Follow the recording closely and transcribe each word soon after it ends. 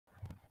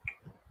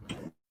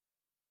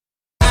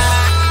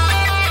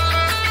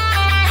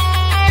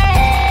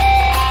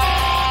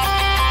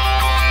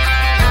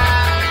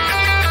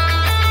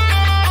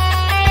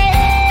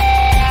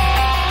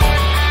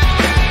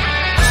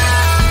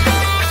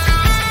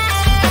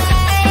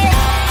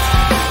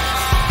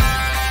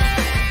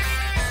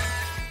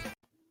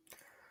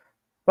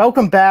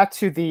Welcome back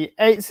to the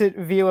Exit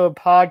Velo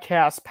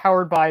podcast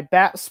powered by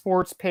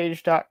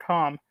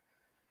batsportspage.com.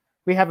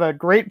 We have a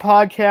great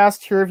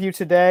podcast here for you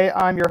today.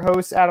 I'm your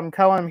host, Adam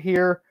Cohen. I'm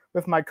here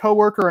with my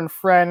coworker and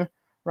friend,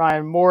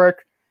 Ryan Morick.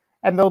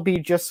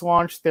 MLB just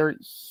launched their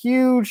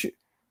huge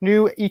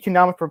new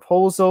economic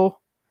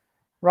proposal.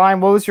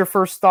 Ryan, what was your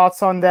first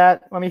thoughts on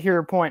that? Let me hear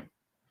your point.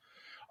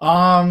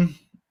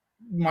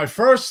 My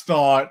first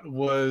thought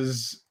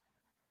was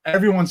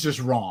everyone's just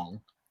wrong.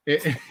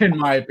 In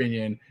my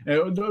opinion.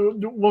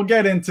 We'll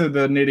get into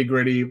the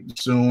nitty-gritty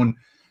soon,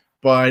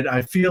 but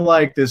I feel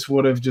like this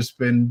would have just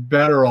been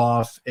better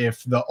off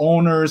if the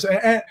owners,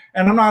 and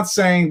I'm not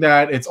saying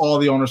that it's all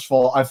the owners'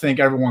 fault. I think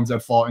everyone's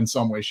at fault in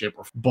some way, shape,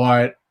 or form.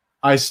 But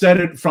I said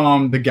it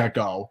from the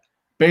get-go.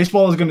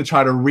 Baseball is going to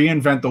try to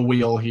reinvent the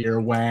wheel here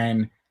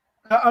when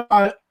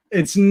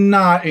it's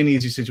not an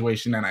easy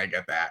situation, and I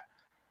get that.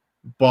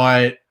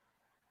 But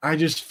I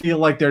just feel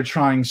like they're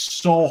trying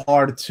so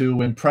hard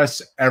to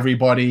impress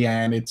everybody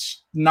and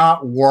it's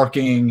not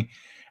working.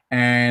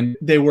 And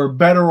they were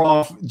better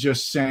off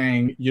just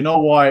saying, you know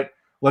what,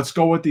 let's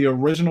go with the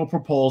original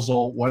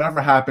proposal.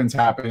 Whatever happens,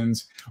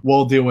 happens.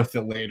 We'll deal with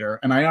it later.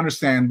 And I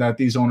understand that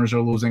these owners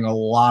are losing a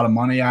lot of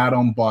money at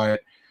them,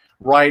 but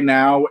right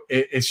now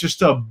it's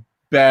just a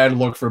bad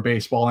look for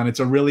baseball. And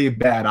it's a really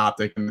bad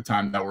optic in the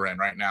time that we're in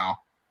right now.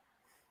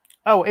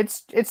 Oh,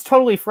 it's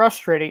totally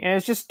frustrating, and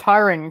it's just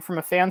tiring from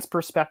a fan's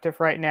perspective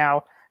right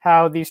now,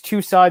 how these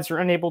two sides are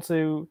unable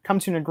to come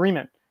to an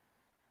agreement.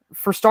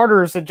 For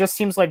starters, it just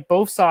seems like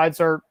both sides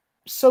are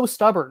so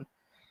stubborn.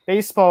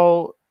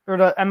 Baseball, or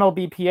the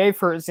MLBPA,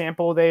 for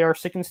example, they are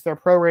sticking to their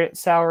prorated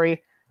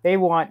salary. They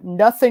want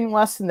nothing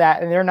less than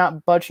that, and they're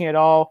not budging at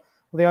all.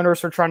 The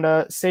owners are trying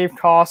to save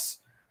costs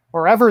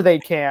wherever they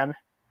can,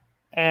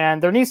 and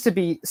there needs to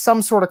be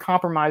some sort of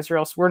compromise, or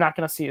else we're not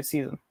going to see a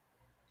season.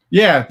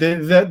 Yeah,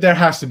 there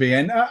has to be.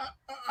 And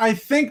I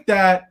think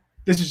that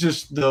this is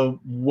just the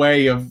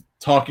way of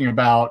talking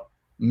about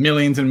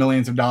millions and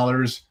millions of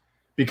dollars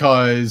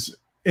because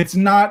it's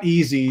not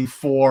easy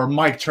for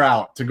Mike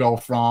Trout to go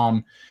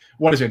from,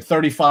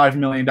 $35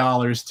 million to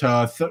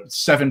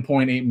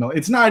 $7.8 million.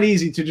 It's not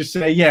easy to just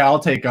say, yeah, I'll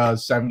take a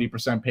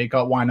 70% pay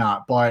cut. Why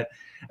not? But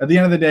at the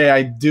end of the day,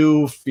 I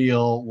do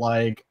feel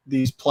like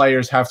these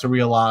players have to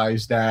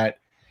realize that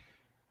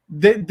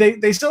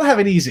they still have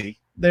it easy.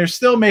 They're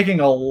still making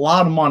a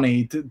lot of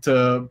money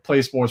to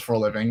play sports for a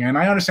living. And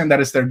I understand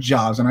that it's their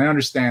jobs. And I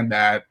understand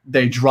that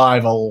they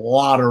drive a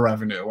lot of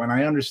revenue. And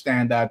I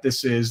understand that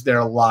this is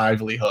their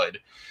livelihood.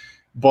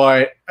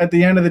 But at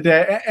the end of the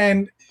day,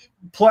 and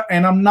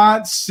I'm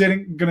not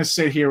going to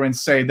sit here and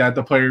say that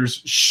the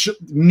players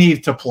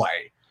need to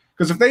play.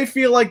 Because if they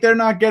feel like they're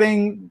not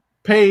getting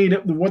paid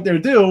what they're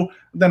due,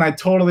 then I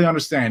totally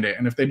understand it.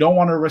 And if they don't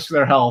want to risk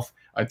their health,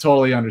 I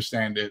totally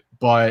understand it.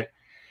 But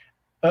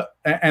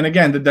and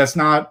again, that's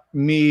not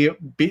me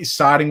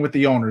siding with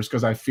the owners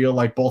because I feel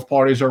like both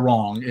parties are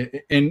wrong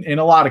in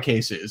a lot of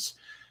cases.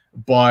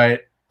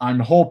 But I'm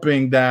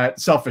hoping that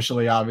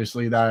selfishly,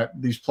 obviously,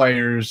 that these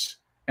players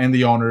and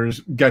the owners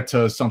get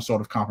to some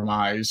sort of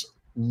compromise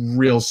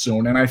real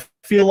soon. And I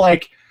feel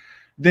like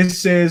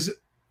this is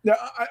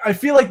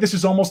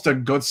almost a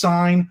good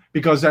sign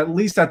because at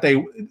least that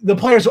the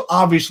players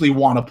obviously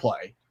want to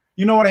play.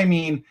 You know what I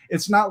mean?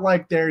 It's not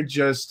like they're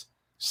just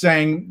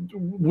saying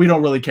we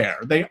don't really care.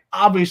 They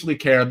obviously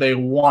care. They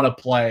want to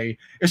play.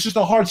 It's just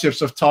the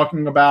hardships of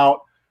talking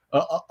about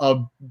a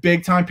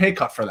big time pay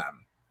cut for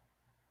them.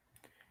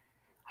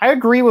 I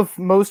agree with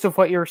most of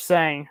what you're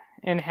saying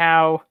and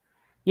how,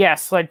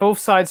 yes, like both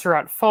sides are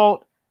at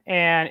fault.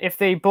 And if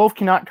they both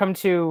cannot come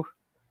to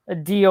a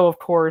deal, of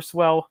course,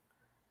 well,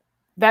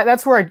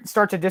 that's where I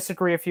start to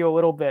disagree with you a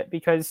little bit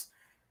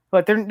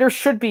but there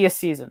should be a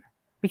season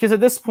because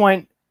at this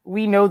point,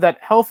 we know that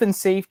health and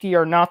safety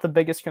are not the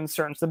biggest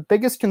concerns. The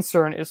biggest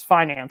concern is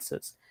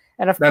finances.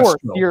 And of course,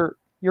 you're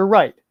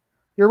right.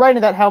 You're right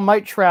in that how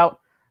Mike Trout,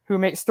 who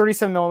makes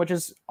 $37 million, which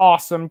is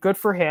awesome, good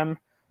for him.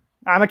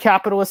 I'm a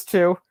capitalist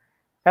too.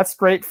 That's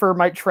great for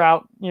Mike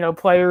Trout. You know,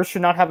 players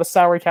should not have a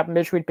salary cap in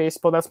Major League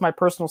Baseball. That's my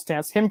personal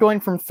stance. Him going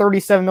from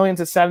 $37 million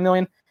to $7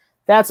 million,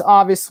 that's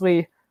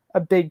obviously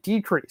a big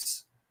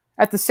decrease.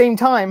 At the same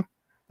time,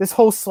 this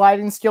whole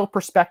sliding scale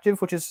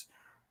perspective, which is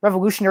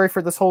revolutionary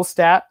for this whole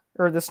stat,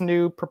 or this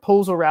new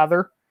proposal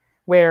rather,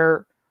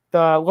 where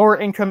the lower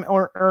income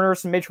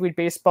earners in Major League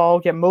Baseball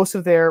get most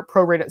of their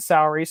prorated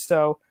salaries.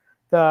 So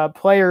the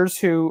players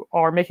who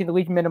are making the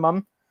league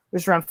minimum,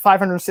 there's around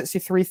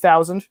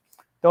 $563,000.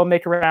 They'll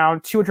make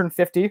around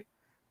 $250,000,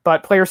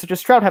 but players such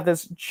as Trout have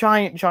this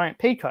giant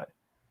pay cut.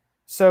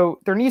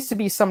 So there needs to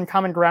be some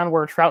common ground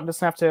where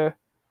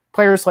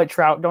players like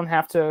Trout don't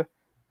have to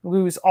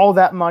lose all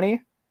that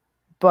money,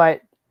 but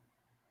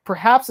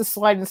perhaps a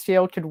sliding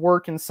scale could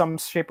work in some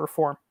shape or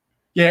form.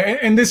 Yeah,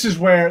 and this is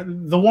where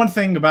the one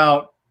thing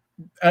about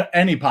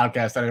any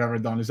podcast that I've ever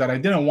done is that I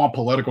didn't want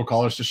political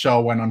colors to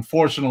show when,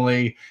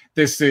 unfortunately,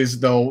 this is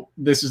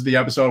the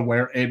episode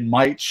where it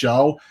might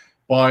show.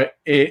 But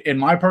in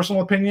my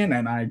personal opinion,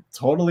 and I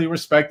totally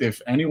respect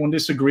if anyone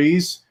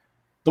disagrees,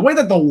 the way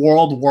that the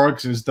world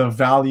works is the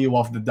value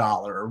of the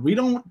dollar. We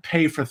don't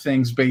pay for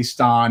things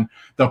based on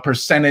the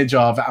percentage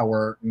of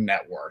our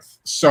net worth.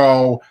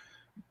 So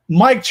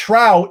Mike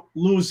Trout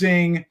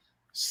losing,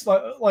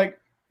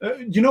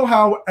 you know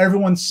how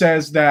everyone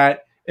says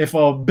that if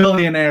a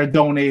billionaire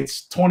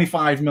donates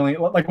 25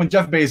 million, like when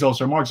Jeff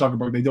Bezos or Mark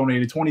Zuckerberg, they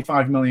donated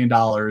 $25 million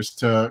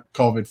to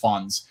COVID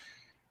funds.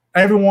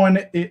 Everyone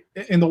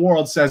in the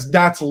world says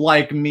that's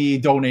like me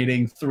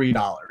donating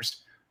 $3.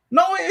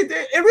 No,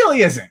 it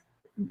really isn't.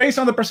 Based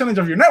on the percentage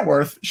of your net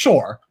worth,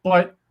 sure,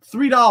 but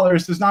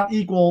 $3 does not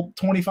equal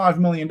 $25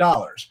 million.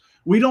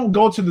 We don't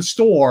go to the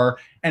store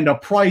and a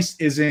price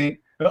isn't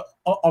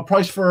a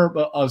price for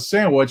a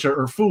sandwich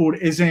or food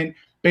isn't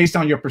based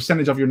on your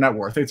percentage of your net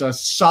worth. It's a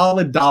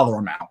solid dollar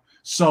amount.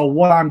 So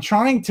what I'm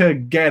trying to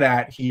get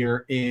at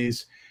here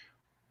is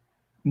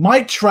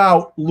Mike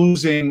Trout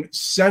losing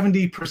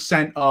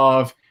 70%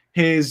 of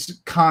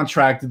his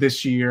contract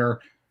this year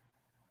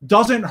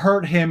doesn't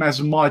hurt him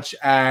as much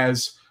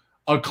as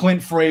a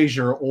Clint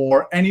Frazier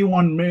or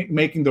anyone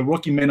making the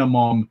rookie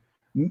minimum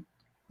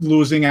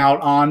losing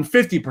out on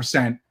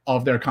 50%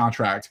 of their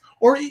contract,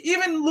 or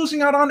even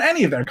losing out on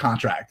any of their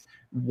contract.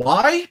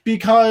 Why?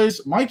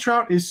 Because Mike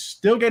Trout is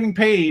still getting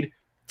paid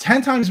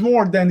 10 times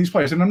more than these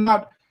players. And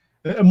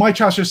Mike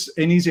Trout's just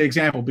an easy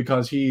example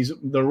because he's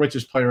the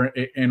richest player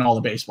in all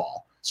of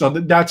baseball. So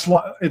that's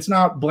what, it's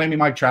not blaming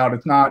Mike Trout.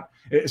 It's not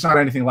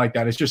anything like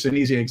that. It's just an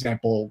easy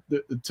example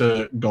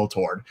to go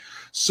toward.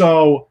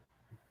 So,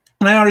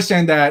 and I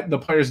understand that the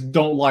players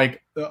don't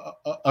like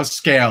a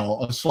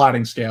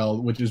sliding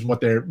scale, which is what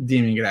they're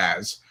deeming it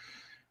as.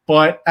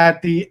 But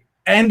at the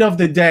end of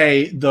the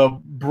day, the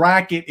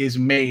bracket is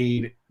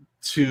made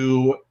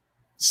to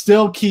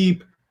still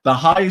keep the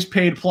highest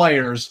paid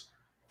players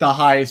the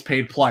highest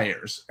paid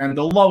players, and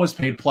the lowest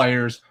paid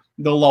players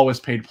the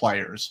lowest paid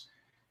players.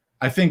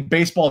 I think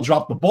baseball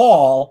dropped the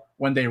ball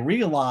when they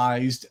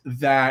realized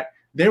that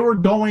they were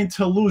going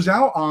to lose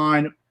out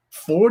on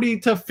 40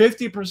 to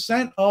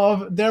 50%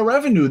 of their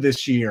revenue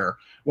this year.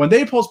 When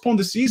they postponed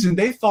the season,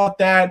 they thought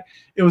that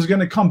it was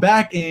going to come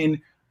back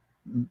in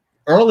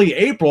early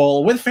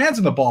April with fans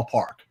in the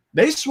ballpark.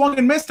 They swung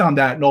and missed on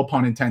that, no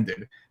pun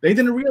intended. They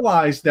didn't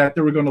realize that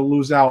they were going to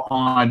lose out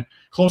on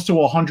close to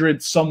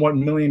 $100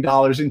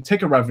 million in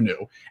ticket revenue.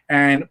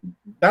 And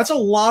that's a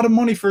lot of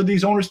money for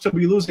these owners to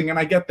be losing, and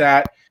I get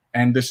that.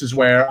 And this is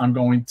where I'm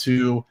going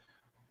to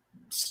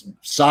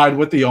side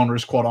with the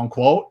owners, quote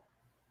unquote.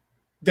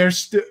 They're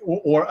still,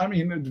 or I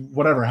mean,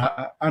 whatever.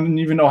 I don't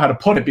even know how to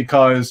put it,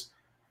 because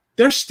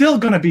they're still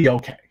going to be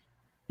okay.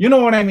 You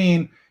know what I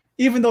mean?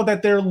 Even though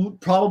that they're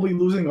probably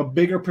losing a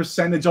bigger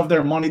percentage of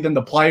their money than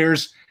the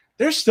players,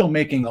 they're still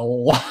making a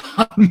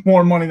lot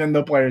more money than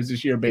the players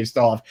this year based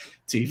off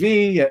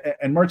TV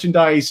and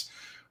merchandise.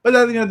 But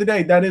at the end of the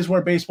day, that is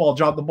where baseball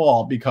dropped the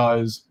ball,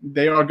 because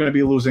they are going to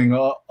be losing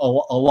a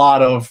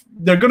lot of –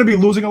 they're going to be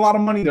losing a lot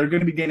of money. They're going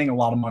to be gaining a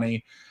lot of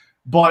money.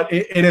 But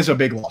it is a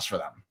big loss for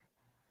them.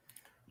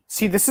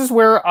 See, this is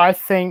where I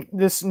think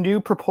this new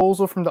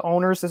proposal from the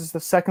owners, this is the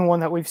second one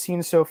that we've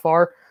seen so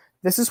far,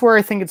 this is where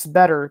I think it's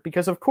better,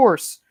 because, of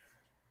course,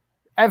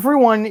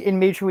 everyone in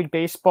Major League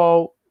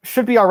Baseball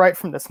should be all right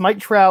from this. Mike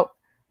Trout,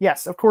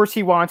 yes, of course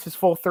he wants his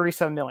full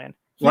 $37 million.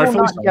 He will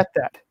not get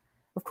that.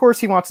 Of course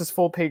he wants his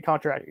full paid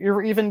contract,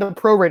 or even the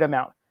prorate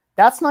amount.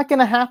 That's not going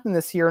to happen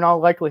this year in all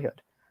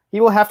likelihood. He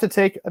will have to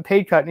take a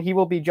paid cut, and he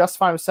will be just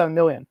fine with $7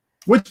 million.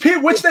 Which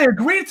they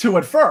agreed to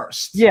at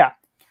first. Yeah.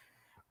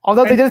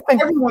 Although they did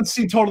think everyone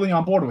seemed totally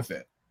on board with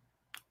it.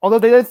 Although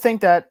they did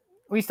think that,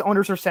 at least the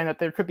owners are saying that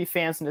there could be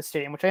fans in the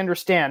stadium, which I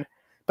understand.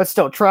 But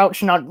still, Trout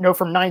should not go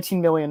from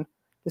 $19 million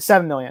to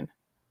 $7 million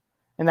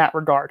in that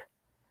regard.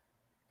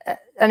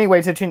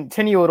 Anyway, to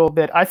continue a little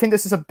bit, I think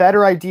this is a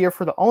better idea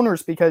for the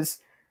owners, because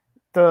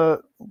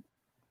the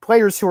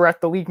players who are at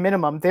the league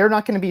minimum, they're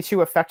not going to be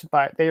too affected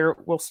by it. They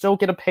will still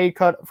get a pay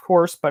cut, of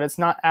course, but it's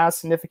not as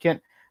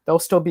significant. They'll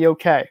still be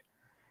okay.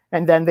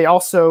 And then they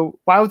also,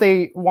 why would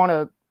they want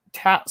to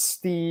tax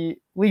the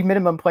league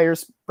minimum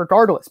players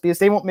regardless? Because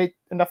they won't make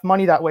enough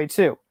money that way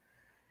too.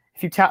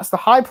 If you tax the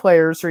high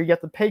players, or you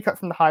get the pay cut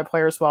from the high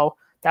players, well,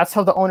 that's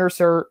how the owners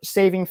are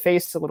saving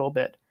face a little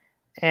bit.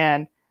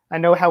 And I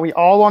know how we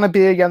all want to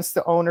be against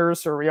the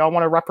owners, or we all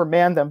want to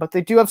reprimand them, but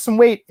they do have some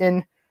weight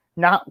in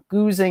not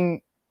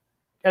losing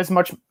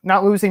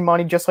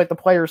money just like the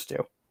players do.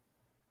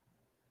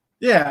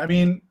 Yeah, I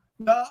mean,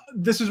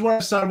 this is where I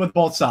side with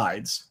both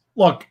sides.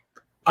 Look,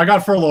 I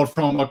got furloughed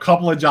from a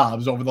couple of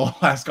jobs over the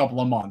last couple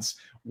of months.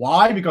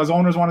 Why? Because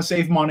owners want to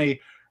save money,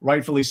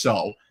 rightfully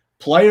so.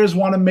 Players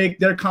want to make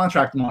their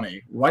contract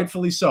money,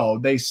 rightfully so.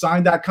 They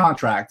signed that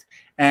contract.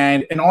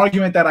 And an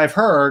argument that I've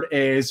heard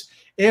is,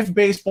 if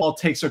baseball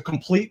takes a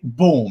complete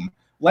boom,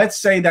 let's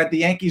say that the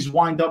Yankees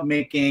wind up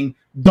making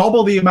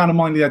double the amount of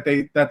money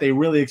that they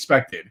really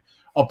expected.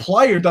 A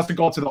player doesn't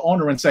go to the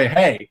owner and say,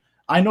 hey,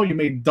 I know you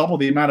made double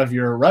the amount of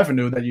your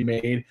revenue that you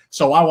made,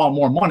 so I want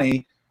more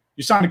money.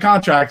 You signed a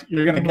contract,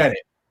 you're going to get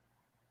it.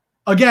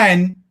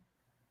 Again,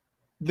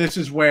 this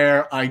is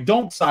where I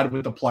don't side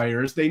with the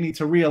players. They need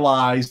to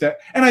realize that,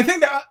 and I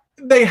think that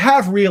they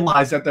have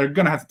realized that they're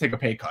going to have to take a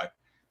pay cut.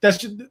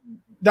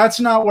 That's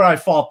not where I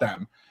fault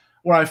them.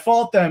 Where I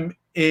fault them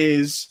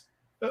is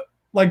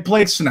like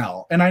Blake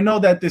Snell. And I know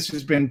that this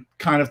has been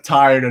kind of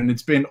tired and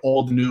it's been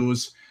old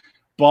news,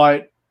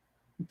 but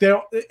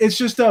it's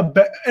just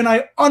and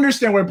I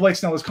understand where Blake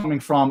Snell is coming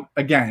from.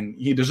 Again,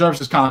 he deserves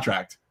his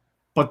contract.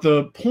 But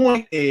the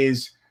point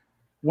is,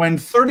 when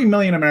 30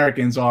 million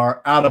Americans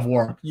are out of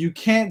work, you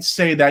can't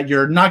say that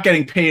you're not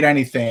getting paid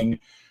anything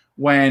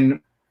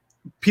when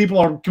people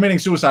are committing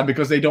suicide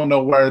because they don't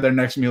know where their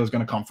next meal is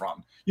going to come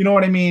from. You know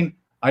what I mean?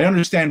 I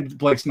understand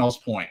Blake Snell's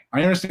point.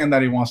 I understand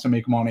that he wants to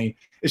make money.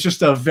 It's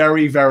just a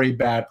very, very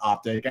bad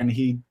optic. And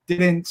he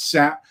didn't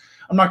sound,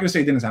 I'm not going to say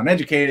he didn't sound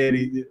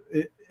educated.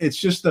 It's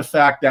just the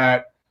fact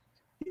that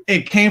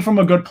it came from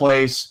a good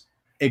place.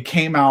 It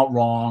came out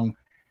wrong.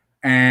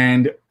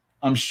 And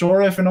I'm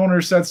sure if an owner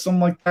said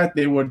something like that,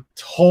 they would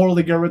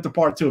totally get ripped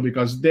apart too,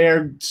 because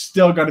they're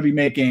still going to be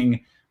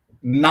making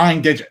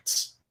 9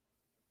 digits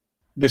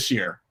this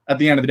year. At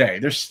the end of the day,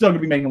 they're still going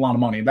to be making a lot of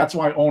money. That's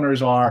why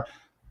owners are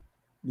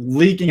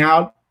leaking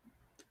out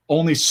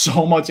only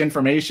so much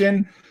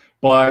information.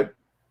 But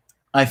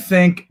I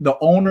think the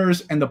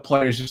owners and the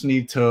players just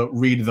need to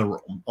read the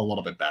room a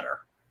little bit better.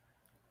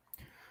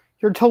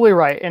 You're totally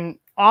right. And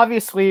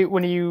obviously,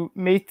 when you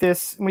make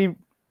this, when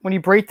you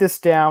break this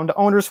down, the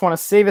owners want to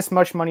save as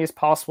much money as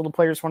possible. The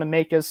players want to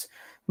make as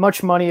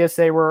much money as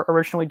they were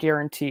originally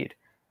guaranteed.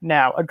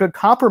 Now, a good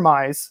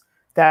compromise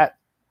that,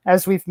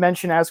 as we've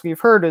mentioned, as we've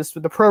heard, is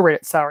the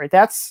prorated salary.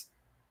 That's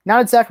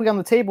not exactly on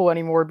the table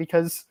anymore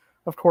because,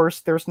 of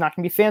course, there's not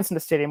going to be fans in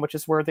the stadium, which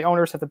is where the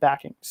owners have the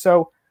backing.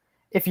 So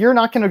if you're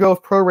not going to go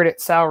with prorated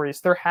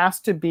salaries, there has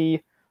to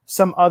be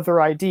some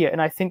other idea.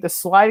 And I think the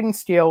sliding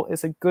scale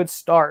is a good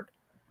start.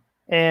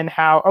 And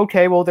how,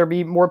 okay, well, there'll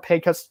be more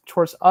pay cuts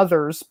towards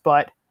others,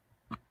 but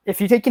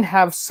if you can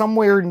have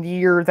somewhere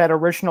near that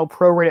original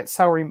prorated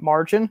salary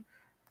margin,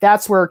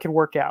 that's where it can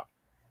work out.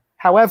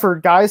 However,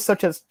 guys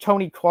such as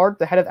Tony Clark,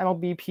 the head of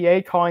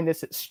MLBPA, calling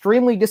this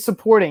extremely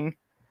disappointing,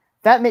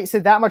 that makes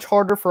it that much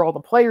harder for all the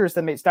players,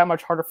 that makes it that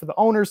much harder for the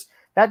owners.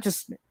 That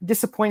just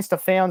disappoints the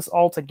fans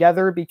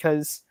altogether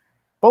because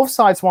both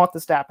sides want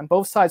this to happen.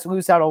 Both sides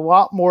lose out a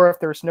lot more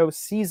if there's no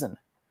season.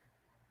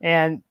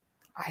 And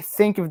I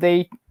think if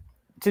they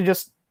to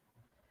just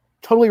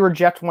totally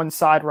reject one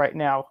side right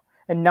now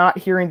and not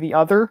hearing the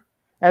other,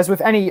 as with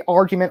any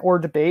argument or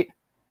debate,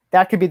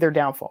 that could be their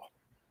downfall.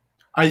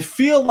 I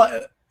feel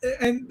like,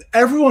 and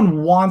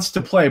everyone wants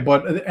to play,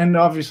 and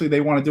obviously they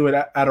want to do it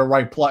at a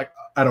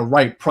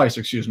right price,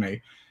 excuse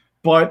me.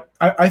 But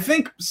I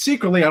think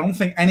secretly, I don't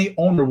think any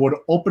owner would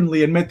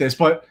openly admit this,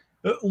 but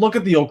look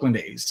at the Oakland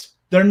A's.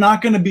 They're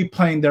not going to be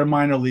playing their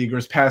minor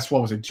leaguers past,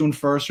 what was it, June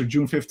 1st or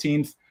June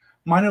 15th?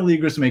 Minor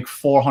leaguers make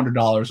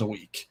 $400 a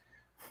week.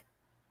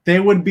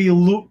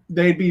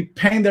 They'd be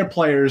paying their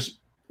players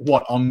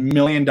what, $1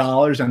 million,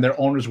 and their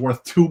owner's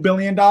worth $2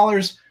 billion.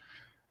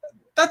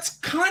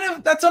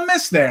 That's a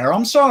miss there.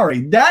 I'm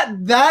sorry.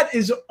 That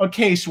is a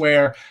case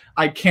where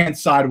I can't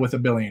side with a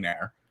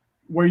billionaire,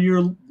 where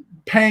you're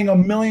paying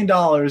 $1 million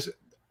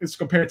as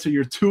compared to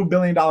your $2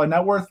 billion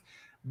net worth.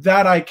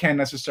 That I can't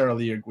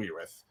necessarily agree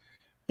with.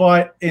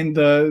 But in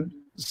the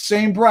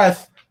same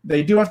breath,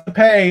 they do have to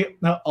pay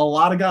a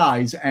lot of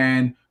guys,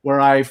 and where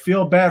I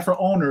feel bad for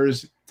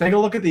owners. Take a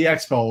look at the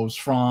Expos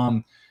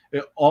from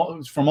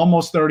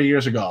almost 30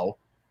 years ago,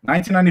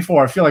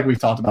 1994. I feel like we've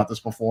talked about this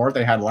before.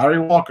 They had Larry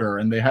Walker,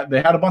 and they had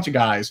a bunch of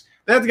guys.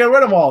 They had to get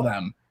rid of all of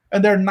them,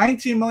 and their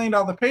 $19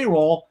 million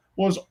payroll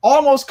was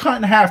almost cut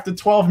in half to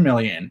 $12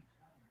 million.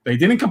 They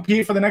didn't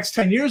compete for the next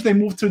 10 years. They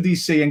moved to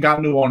DC and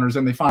got new owners,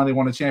 and they finally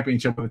won a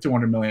championship with a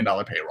 $200 million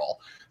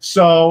payroll.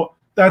 So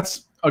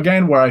that's,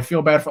 again, where I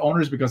feel bad for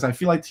owners, because I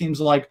feel like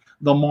teams like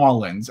the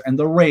Marlins and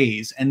the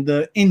Rays and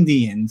the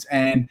Indians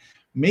and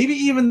maybe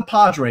even the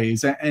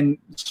Padres and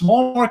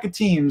small market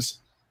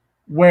teams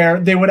where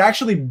they would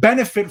actually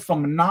benefit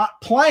from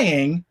not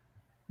playing,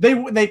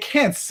 they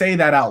can't say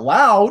that out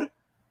loud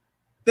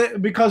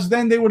because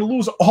then they would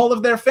lose all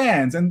of their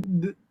fans.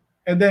 And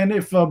then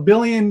if a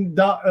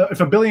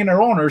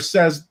billionaire owner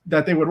says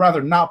that they would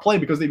rather not play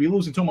because they'd be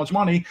losing too much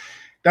money,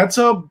 that's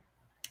an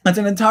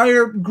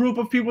entire group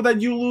of people that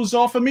you lose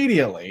off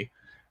immediately.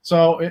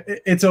 So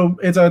it's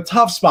a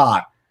tough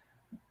spot.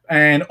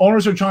 And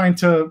owners are trying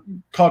to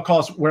cut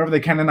costs wherever they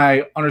can, and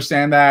I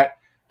understand that.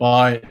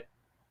 But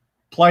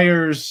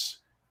players,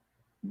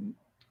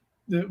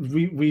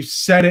 we've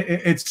said it.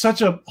 It's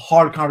such a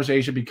hard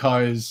conversation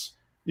because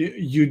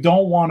you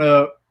don't want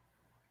to.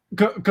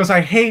 Because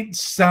I hate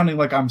sounding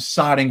like I'm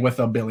siding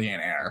with a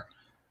billionaire.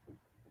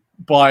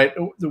 But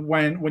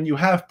when you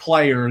have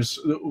players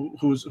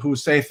who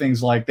say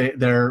things like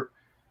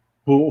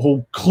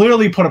who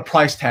clearly put a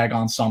price tag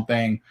on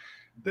something.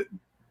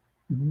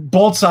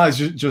 Both sides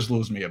just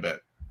lose me a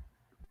bit.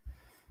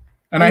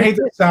 And I hate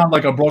to sound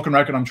like a broken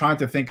record. I'm trying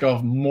to think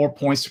of more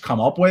points to come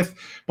up with,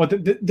 but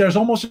there's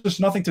almost just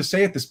nothing to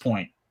say at this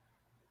point.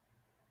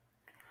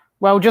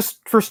 Well,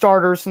 just for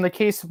starters, in the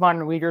case of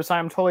minor leaguers, I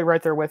am totally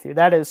right there with you.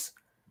 That is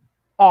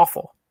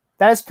awful.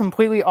 That is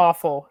completely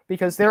awful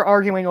because they're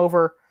arguing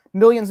over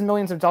millions and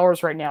millions of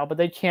dollars right now, but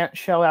they can't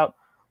shell out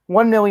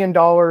 $1 million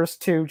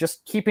to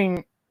just keep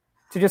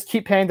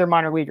paying their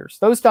minor leaguers.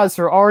 Those guys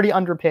are already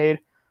underpaid.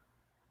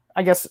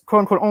 I guess,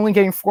 quote unquote, only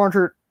getting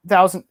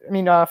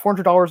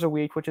 $400 a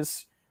week, which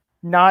is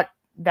not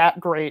that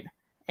great.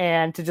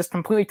 And to just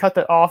completely cut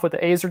that off what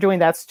the A's are doing,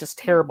 that's just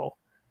terrible.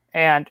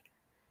 And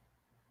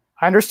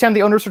I understand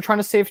the owners are trying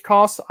to save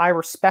costs. I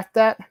respect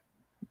that.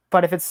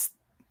 But if it's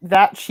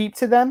that cheap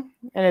to them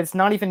and it's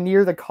not even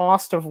near the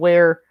cost of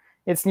where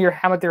it's near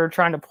how much they're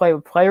trying to play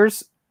with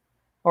players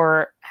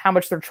or how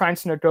much they're trying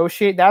to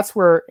negotiate, that's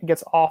where it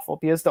gets awful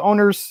because the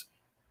owners,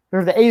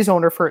 or the A's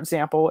owner, for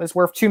example, is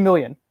worth $2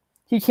 million.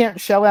 He can't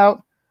shell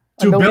out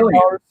 $2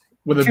 billion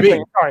with a B.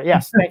 Sorry,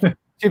 yes, thank you.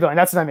 $2 billion.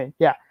 That's what I mean.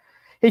 Yeah,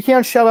 he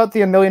can't shell out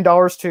the $1 million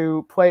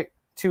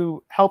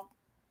to help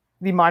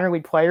the minor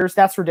league players.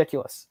 That's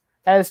ridiculous.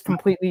 That is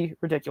completely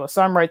ridiculous.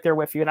 So I'm right there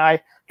with you, and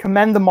I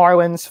commend the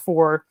Marlins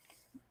for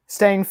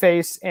staying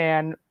face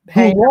and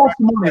paying. Who lost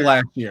money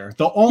last year?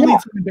 The only team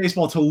in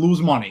baseball to lose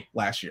money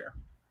last year.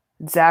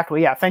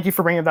 Exactly. Yeah. Thank you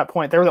for bringing up that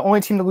point. They were the only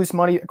team to lose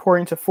money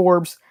according to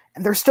Forbes,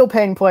 and they're still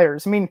paying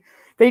players. I mean,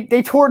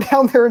 they tore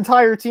down their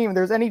entire team. If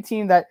there's any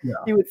team that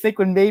you would think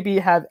would maybe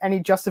have any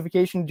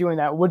justification doing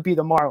that, would be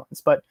the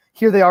Marlins. But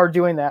here they are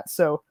doing that.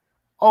 So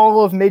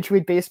all of Major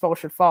League Baseball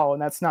should follow,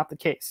 and that's not the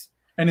case.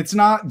 And it's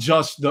not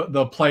just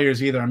the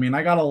players either. I mean,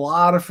 I got a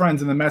lot of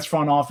friends in the Mets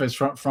front office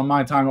from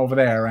my time over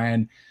there,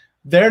 and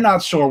they're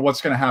not sure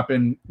what's going to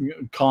happen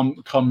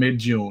come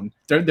mid-June.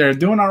 They're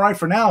doing all right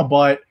for now,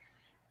 but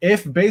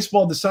if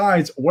baseball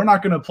decides we're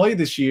not going to play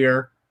this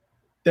year,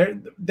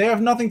 they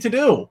have nothing to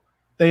do.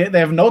 They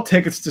have no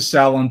tickets to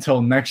sell until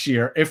next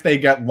year if they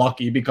get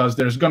lucky, because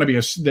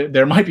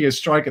there might be a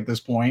strike at this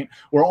point.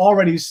 We're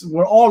already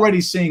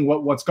seeing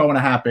what's going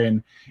to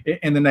happen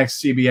in the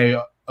next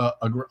CBA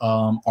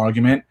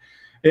argument.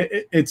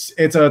 It's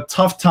a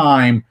tough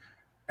time,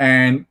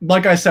 and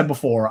like I said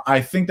before, I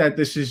think that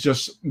this is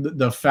just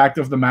the fact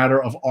of the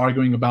matter of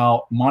arguing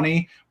about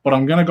money. But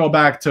I'm going to go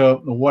back to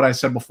what I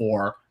said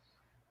before.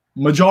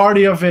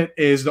 Majority of it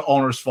is the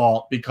owner's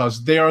fault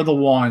because they are the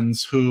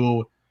ones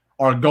who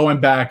are going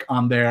back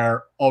on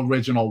their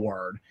original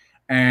word.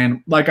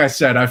 And like I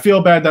said, I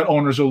feel bad that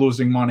owners are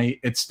losing money.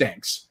 It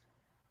stinks.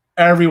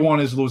 Everyone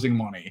is losing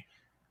money.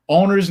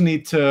 Owners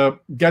need to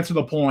get to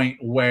the point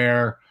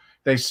where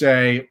they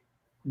say,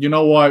 you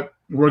know what,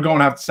 we're going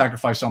to have to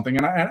sacrifice something.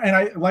 And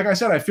I like I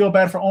said, I feel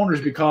bad for owners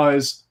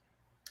because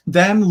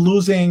them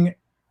losing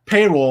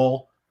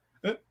payroll,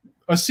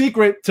 a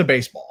secret to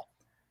baseball.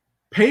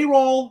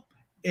 Payroll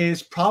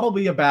is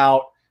probably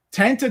about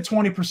 10 to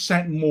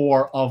 20%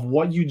 more of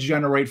what you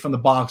generate from the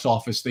box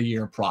office the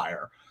year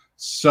prior.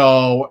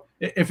 So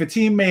if a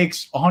team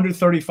makes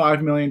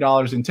 $135 million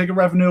in ticket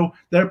revenue,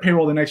 their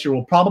payroll the next year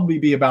will probably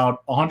be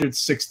about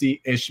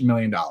 $160-ish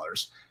million.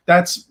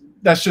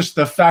 That's just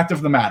the fact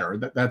of the matter.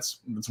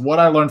 That's what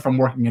I learned from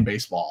working in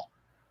baseball.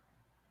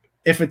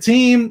 If a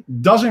team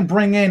doesn't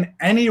bring in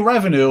any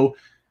revenue,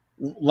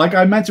 like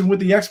I mentioned with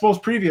the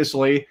Expos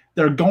previously,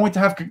 they're going to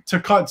have to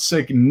cut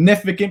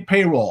significant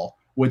payroll,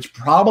 which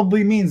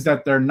probably means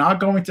that they're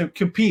not going to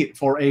compete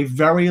for a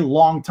very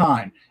long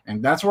time.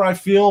 And that's where I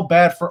feel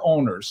bad for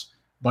owners.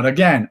 But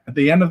again, at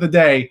the end of the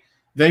day,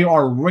 they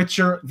are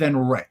richer than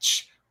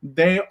rich.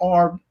 The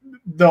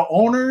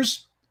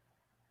owners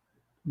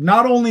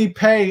not only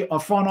pay a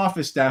front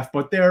office staff,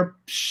 but they're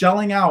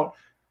shelling out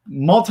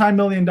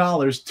multi-million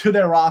dollars to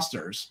their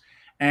rosters.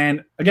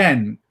 And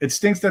again, it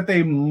stinks that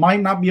they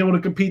might not be able to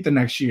compete the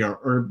next year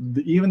or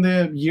even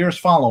the years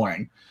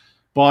following.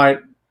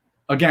 But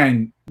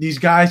again, these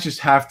guys just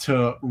have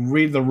to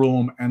read the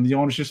room, and the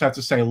owners just have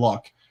to say,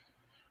 look,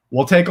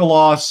 we'll take a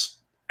loss.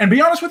 And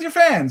be honest with your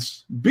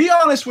fans. Be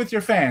honest with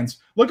your fans.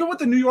 Look at what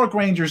the New York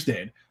Rangers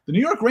did. The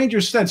New York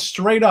Rangers said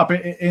straight up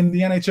in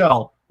the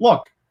NHL,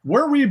 look,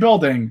 we're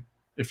rebuilding.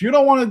 If you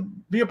don't want to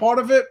be a part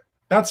of it,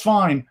 that's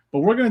fine.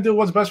 But we're going to do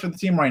what's best for the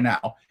team right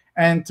now.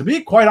 And to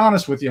be quite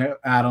honest with you,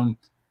 Adam,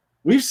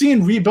 we've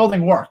seen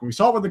rebuilding work. We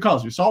saw it with the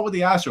Cubs. We saw it with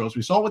the Astros.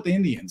 We saw it with the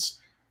Indians.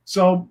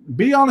 So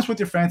be honest with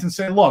your fans and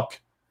say, look,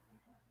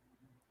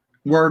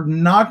 we're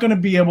not going to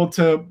be able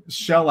to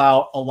shell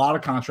out a lot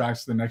of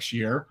contracts the next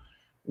year.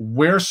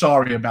 We're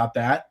sorry about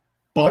that,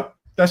 but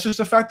that's just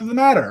a fact of the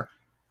matter.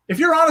 If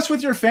you're honest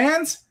with your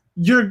fans,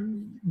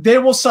 they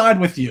will side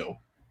with you.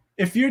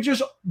 If you're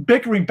just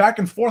bickering back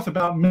and forth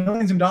about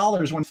millions of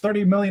dollars when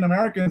 30 million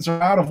Americans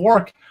are out of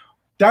work,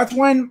 that's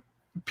when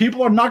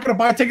people are not going to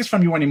buy tickets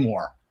from you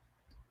anymore.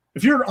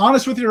 If you're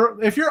honest with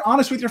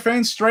your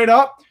fans straight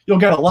up, you'll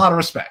get a lot of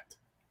respect.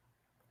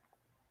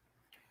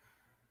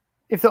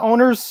 If the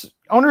owners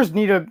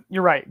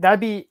you're right. That'd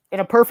be, in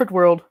a perfect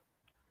world,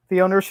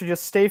 the owners should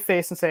just stay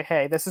face and say,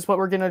 hey, this is what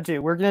we're going to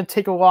do. We're going to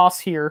take a loss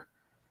here,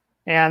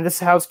 and this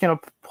is how it's going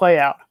to play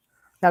out.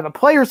 Now, the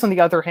players, on the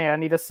other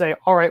hand, need to say,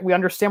 all right, we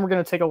understand we're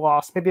going to take a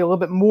loss, maybe a little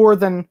bit more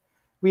than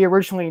we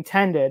originally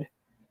intended,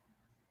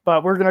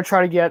 but we're going to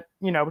try to get,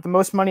 the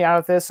most money out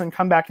of this and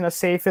come back in the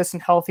safest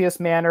and healthiest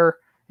manner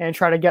and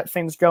try to get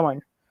things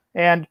going.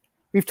 And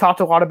we've talked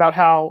a lot about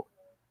how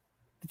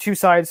the two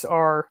sides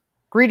are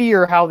greedy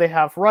or how they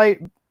have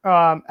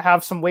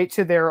have some weight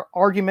to their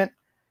argument.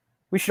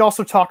 We should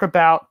also talk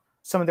about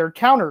some of their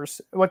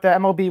counters, what the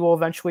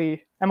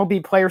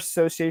MLB Players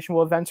Association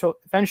will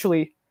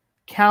eventually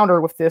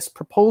counter with this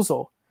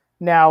proposal.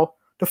 Now,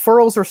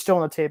 deferrals are still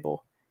on the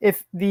table.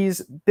 If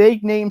these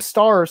big name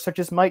stars such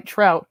as Mike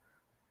Trout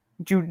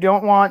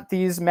don't want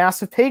these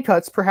massive pay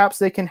cuts, perhaps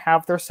they can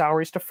have their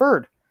salaries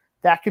deferred.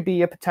 That could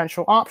be a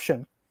potential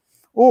option.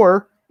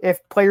 Or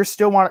if players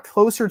still want it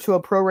closer to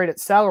a prorated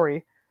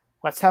salary,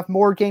 let's have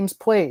more games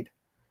played.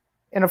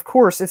 And of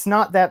course, it's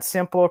not that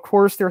simple. Of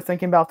course, they're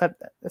thinking about that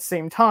at the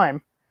same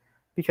time,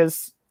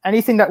 because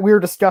anything that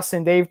we're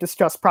discussing, they've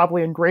discussed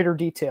probably in greater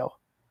detail.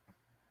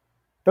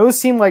 Those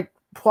seem like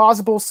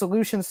plausible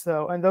solutions,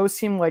 though, and those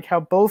seem like how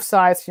both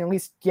sides can at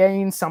least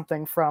gain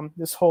something from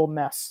this whole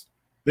mess.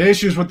 The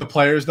issues with the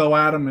players, though,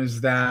 Adam,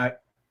 is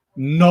that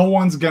no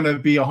one's going to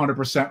be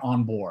 100%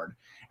 on board.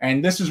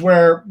 And this is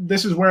why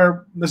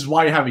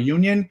you have a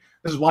union.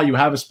 This is why you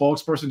have a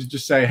spokesperson to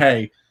just say,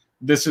 hey,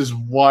 this is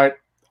what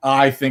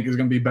I think is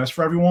going to be best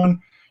for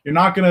everyone.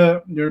 Not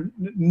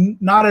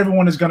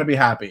everyone is going to be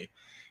happy.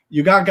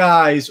 You got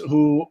guys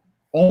who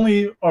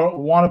only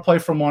want to play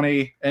for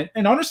money, and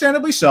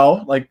understandably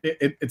so. Like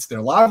it's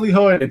their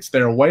livelihood, it's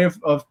their way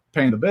of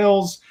paying the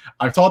bills.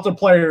 I've talked to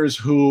players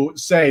who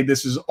say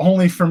this is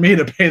only for me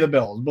to pay the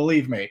bills,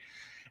 believe me.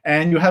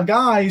 And you have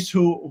guys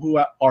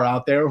who are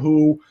out there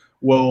who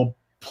will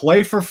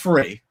play for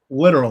free,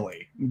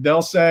 literally.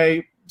 They'll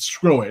say,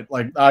 screw it,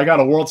 like I got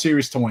a World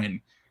Series to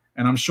win.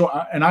 And I'm sure,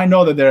 and I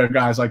know that there are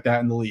guys like that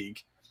in the league.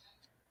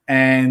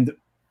 And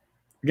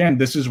again,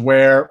 this is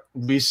where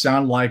we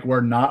sound like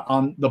we're not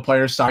on the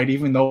player's side,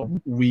 even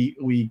though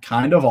we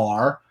kind of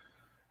are.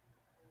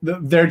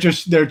 They're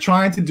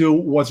trying to do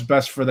what's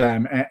best for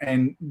them,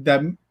 and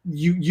that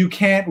you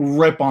can't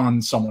rip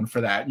on someone for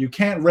that. You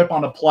can't rip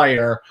on a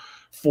player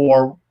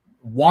for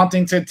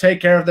wanting to take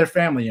care of their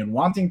family and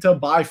wanting to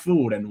buy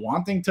food and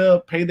wanting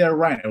to pay their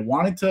rent and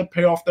wanting to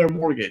pay off their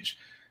mortgage.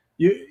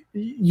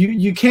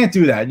 You can't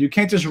do that. You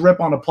can't just rip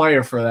on a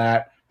player for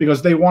that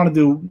because they want to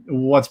do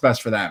what's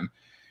best for them.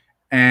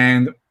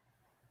 And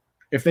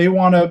if they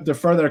want to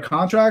defer their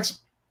contracts,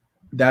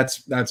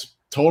 that's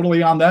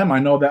totally on them. I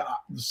know that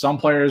some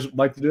players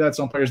like to do that,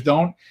 some players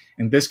don't.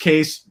 In this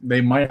case,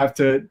 they might have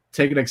to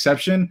take an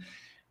exception.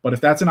 But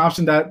if that's an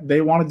option that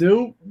they want to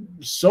do,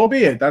 so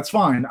be it. That's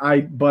fine.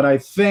 But I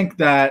think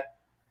that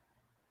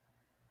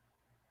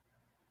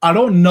I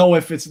don't know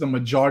if it's the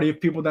majority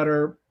of people that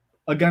are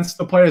against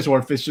the players or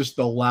if it's just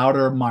the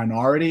louder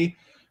minority.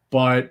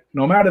 But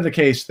no matter the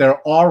case,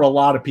 there are a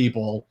lot of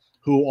people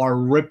who are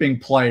ripping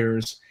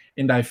players,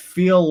 and I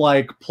feel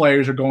like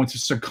players are going to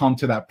succumb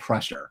to that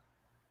pressure.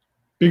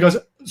 Because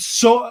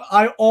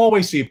I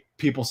always see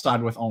people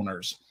side with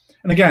owners.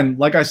 And again,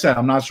 like I said,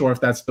 I'm not sure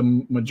if that's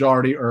the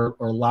majority or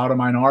louder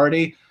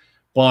minority,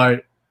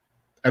 but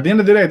at the end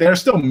of the day, there are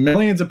still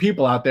millions of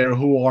people out there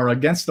who are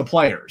against the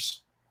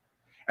players.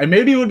 And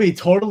maybe it would be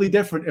totally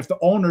different if the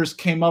owners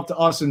came up to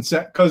us and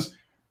said, because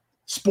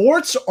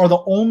sports are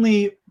the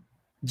only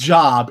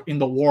job in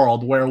the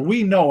world where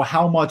we know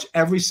how much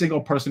every single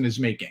person is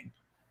making,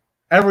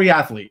 every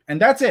athlete, and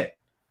that's it.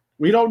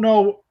 We don't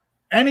know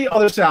any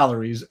other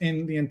salaries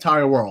in the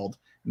entire world,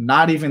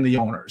 not even the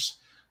owners.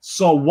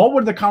 So what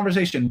would the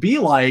conversation be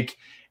like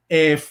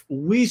if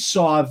we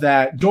saw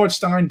that George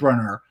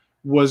Steinbrenner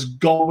was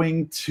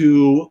going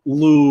to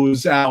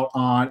lose out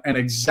on an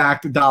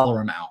exact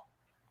dollar amount?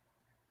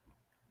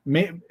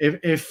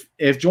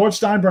 If George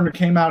Steinbrenner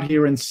came out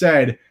here and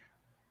said,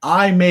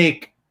 I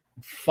make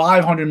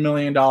 $500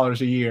 million a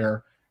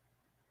year,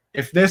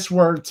 if this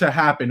were to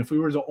happen, if we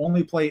were to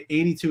only play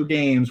 82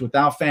 games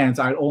without fans,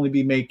 I'd only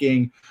be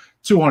making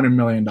 $200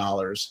 million.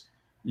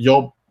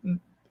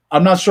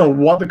 I'm not sure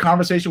what the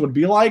conversation would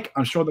be like.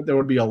 I'm sure that there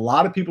would be a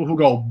lot of people who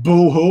go,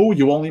 boo-hoo,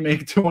 you only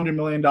make $200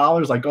 million,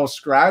 like go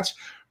scratch.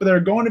 But there are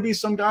going to be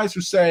some guys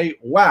who say,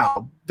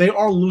 wow, they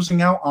are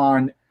losing out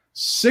on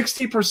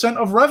 60%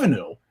 of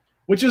revenue,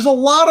 which is a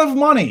lot of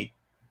money.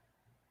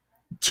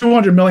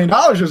 $200 million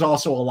is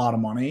also a lot of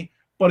money.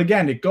 But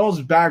again, it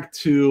goes back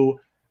to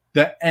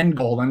the end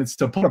goal, and it's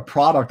to put a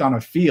product on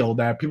a field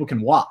that people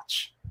can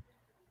watch.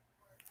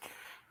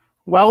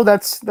 Well,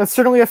 that's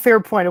certainly a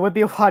fair point. It would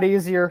be a lot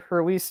easier, or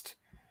at least,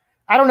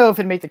 I don't know if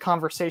it'd make the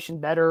conversation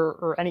better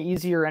or any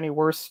easier or any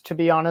worse, to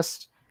be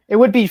honest. It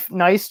would be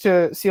nice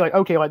to see, like,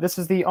 okay, like this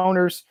is the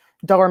owner's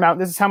dollar amount.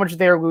 This is how much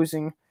they're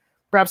losing.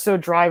 Perhaps it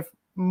would drive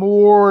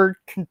more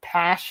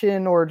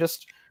compassion or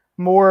just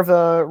more of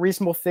a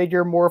reasonable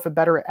figure, more of a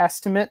better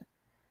estimate.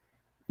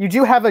 You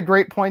do have a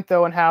great point,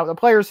 though, in how the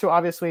players who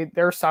obviously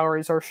their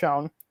salaries are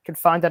shown, you can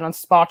find that on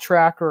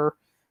SpotTrack or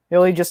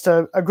really just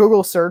a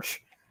Google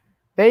search.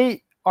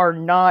 They are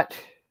not,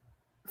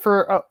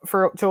 to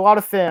a lot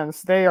of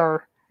fans, they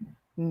are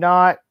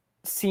not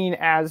seen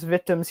as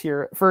victims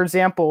here. For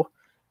example,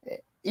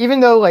 even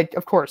though, like,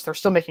 of course, they're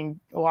still making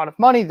a lot of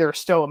money, they're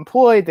still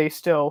employed, they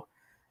still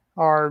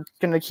are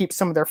going to keep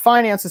some of their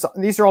finances.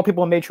 These are all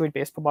people in Major League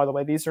Baseball, by the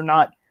way. These are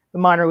not the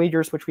minor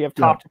leaguers, which we have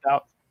talked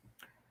about.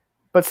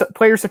 But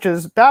players such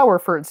as Bauer,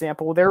 for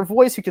example, their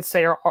voice, you could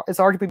say, is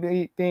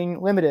arguably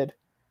being limited.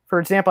 For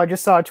example, I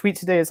just saw a tweet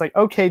today. It's like,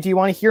 okay, do you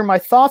want to hear my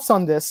thoughts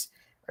on this,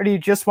 or do you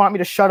just want me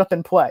to shut up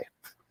and play?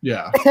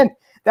 Yeah. And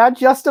that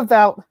just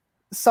about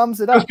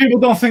sums it up. Because people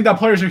don't think that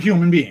players are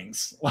human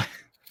beings.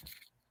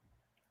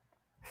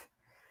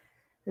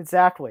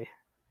 Exactly.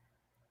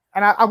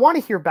 And I want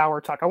to hear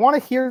Bauer talk. I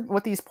want to hear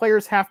what these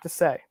players have to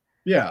say.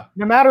 Yeah.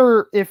 No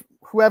matter if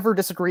whoever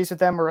disagrees with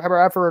them or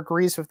whoever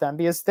agrees with them,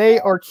 because they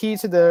are key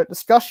to the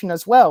discussion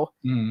as well.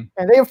 Mm.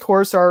 And they, of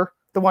course, are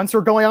the ones who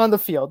are going on the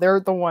field.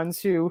 They're the ones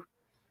who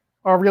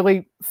are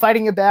really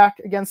fighting it back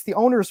against the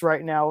owners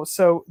right now.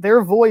 So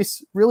their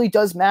voice really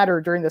does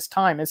matter during this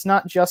time. It's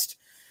not just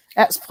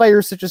as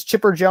players such as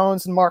Chipper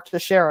Jones and Mark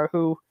Teixeira,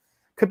 who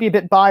could be a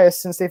bit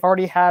biased since they've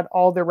already had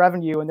all their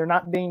revenue and they're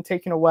not being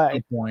taken away.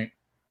 Good point.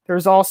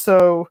 There's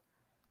also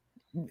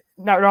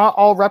not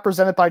all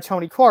represented by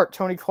Tony Clark.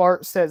 Tony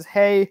Clark says,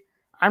 hey,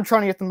 I'm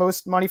trying to get the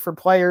most money for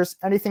players.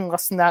 Anything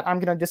less than that, I'm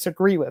going to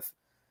disagree with.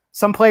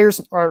 Some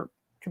players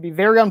could be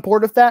very on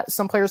board with that.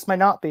 Some players might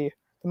not be.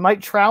 The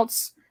Mike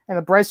Trouts and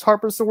the Bryce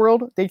Harpers of the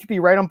world, they could be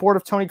right on board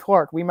with Tony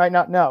Clark. We might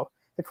not know.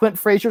 The Clint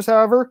Fraziers,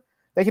 however,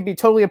 they could be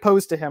totally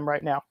opposed to him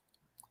right now.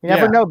 You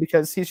never know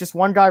because he's just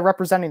one guy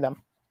representing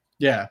them.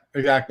 Yeah,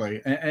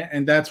 exactly.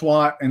 And that's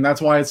why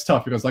it's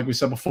tough because, like we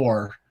said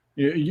before,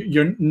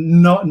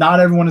 not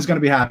everyone is going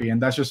to be happy,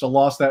 and that's just a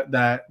loss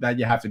that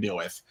you have to deal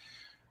with.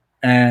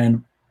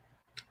 And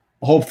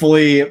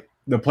hopefully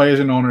the players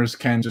and owners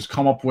can just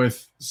come up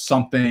with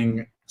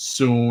something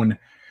soon.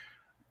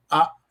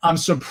 I'm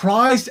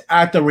surprised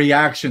at the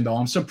reaction, though.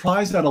 I'm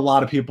surprised that a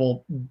lot of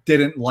people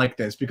didn't like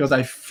this because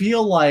I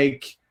feel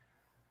like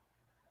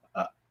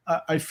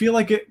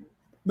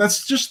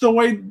that's just the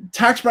way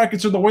tax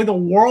brackets are, the way the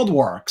world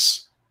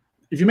works.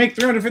 If you make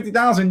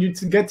 $350,000,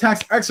 you get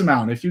taxed X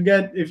amount. If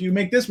you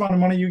make this amount of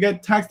money, you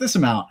get taxed this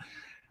amount.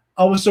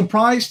 I was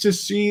surprised to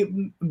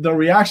see the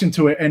reaction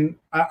to it, and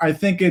I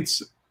think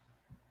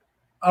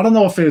I don't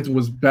know if it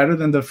was better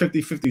than the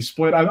 50-50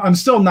 split. I'm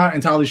still not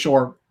entirely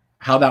sure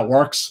how that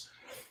works,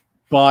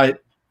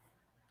 but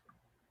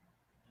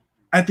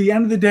at the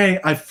end of the day,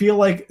 I feel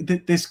like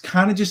this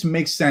kind of just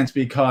makes sense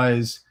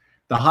because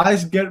the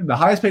highest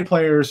paid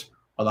players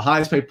are the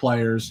highest paid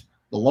players,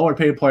 the lower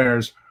paid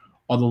players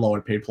are the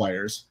lower paid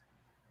players.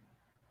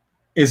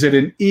 Is it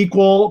an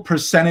equal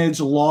percentage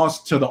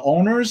loss to the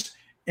owners?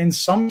 In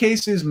some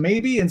cases,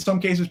 maybe. In some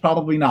cases,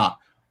 probably not.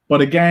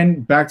 But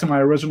again, back to my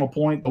original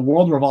point, the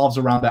world revolves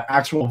around the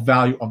actual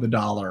value of the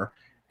dollar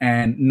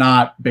and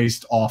not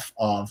based off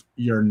of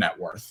your net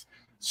worth.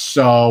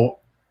 So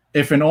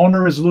if an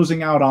owner is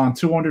losing out on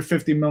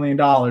 $250 million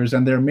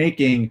and they're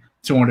making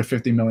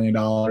 $250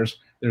 million,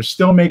 they're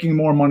still making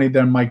more money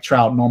than Mike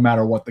Trout, no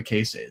matter what the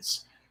case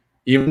is.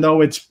 Even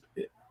though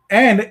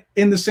and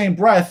in the same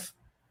breath,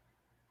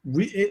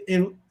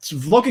 it's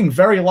looking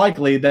very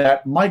likely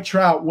that Mike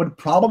Trout would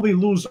probably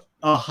lose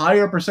a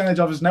higher percentage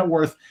of his net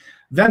worth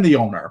than the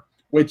owner,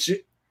 which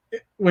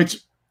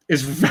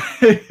is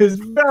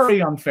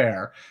very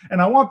unfair. And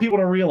I want people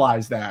to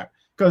realize that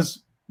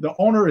because the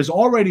owner is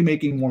already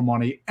making more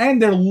money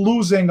and they're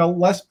losing a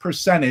less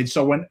percentage.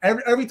 So when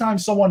every time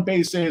someone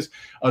bases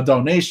a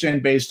donation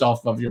based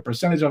off of your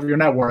percentage of your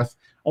net worth,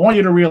 I want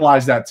you to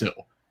realize that too.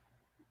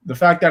 The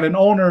fact that an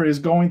owner is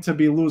going to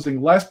be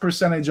losing less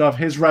percentage of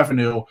his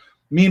revenue,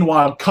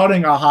 meanwhile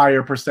cutting a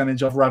higher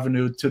percentage of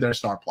revenue to their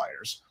star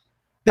players.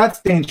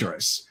 That's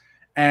dangerous.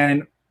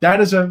 And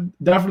that is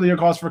definitely a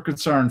cause for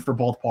concern for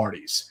both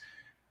parties.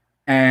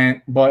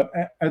 But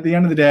at the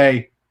end of the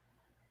day,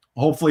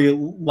 hopefully,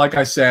 like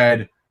I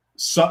said,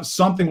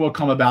 something will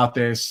come about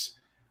this.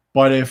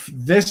 But if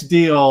this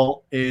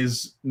deal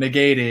is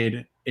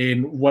negated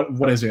in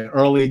what is it?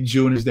 Early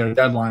June is their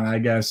deadline, I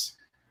guess.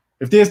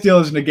 If this deal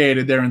is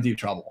negated, they're in deep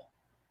trouble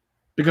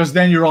because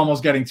then you're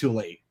almost getting too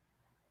late.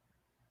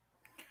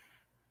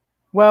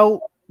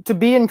 Well, to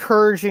be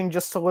encouraging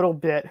just a little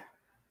bit,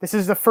 this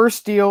is the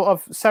first deal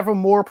of several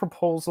more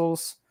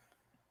proposals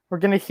we're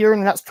going to hear in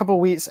the next couple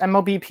of weeks.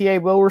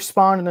 MLBPA will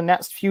respond in the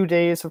next few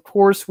days. Of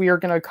course, we are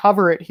going to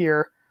cover it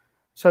here.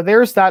 So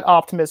there's that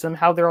optimism,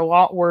 how they're a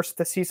lot worse if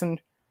the season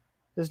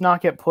does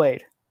not get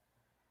played.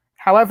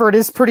 However, it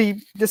is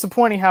pretty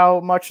disappointing how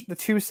much the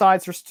two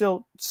sides are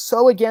still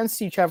so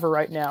against each other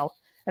right now.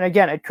 And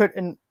again,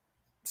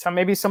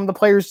 maybe some of the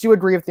players do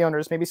agree with the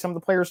owners. Maybe some of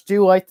the players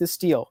do like this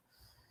deal.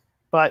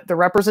 But the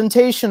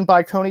representation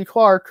by Tony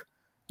Clark,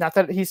 not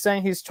that he's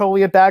saying he's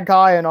totally a bad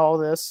guy in all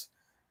this,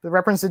 the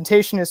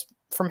representation is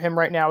from him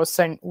right now is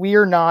saying we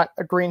are not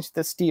agreeing to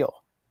this deal.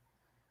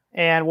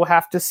 And we'll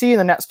have to see in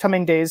the next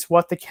coming days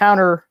what the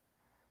counter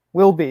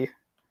will be,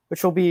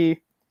 which will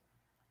be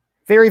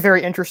very,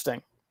 very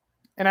interesting.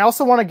 And I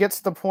also want to get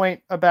to the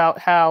point about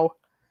how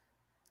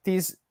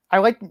I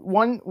like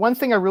one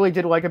thing I really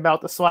did like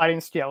about the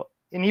sliding scale.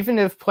 And even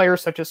if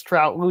players such as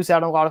Trout lose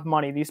out on a lot of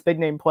money, these big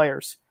name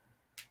players,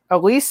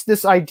 at least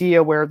this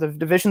idea where the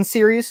division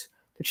series,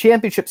 the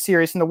championship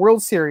series, and the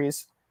World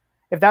Series,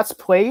 if that's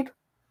played,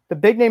 the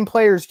big name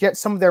players get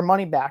some of their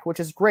money back, which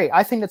is great.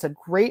 I think that's a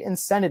great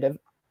incentive,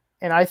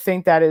 and I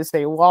think that is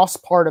a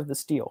lost part of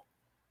this deal.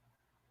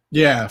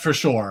 Yeah, for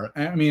sure.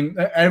 I mean,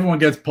 everyone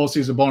gets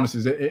postseason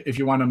bonuses if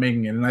you wind up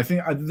making it, and I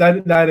think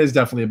that is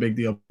definitely a big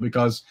deal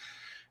because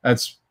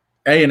that's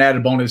an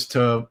added bonus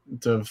to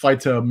fight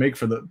to make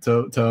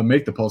to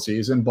make the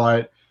postseason.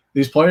 But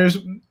these players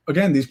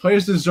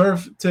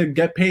deserve to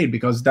get paid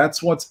because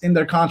that's what's in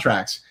their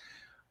contracts.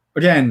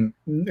 Again,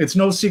 it's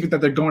no secret that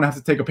they're going to have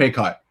to take a pay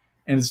cut,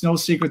 and it's no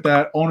secret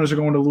that owners are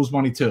going to lose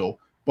money too.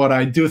 But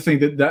I do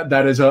think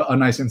that is a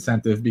nice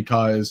incentive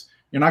because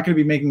you're not going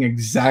to be making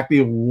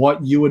exactly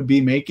what you would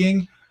be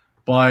making,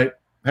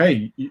 but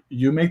hey,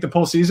 you make the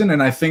postseason,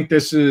 and I think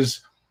this is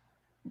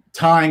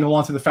tying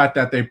along to the fact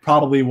that they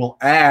probably will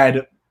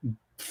add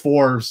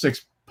 4 or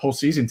 6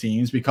 postseason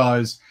teams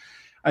because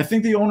I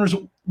think the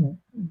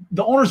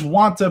owners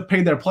want to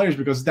pay their players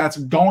because that's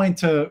going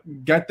to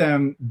get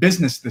them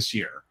business this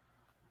year.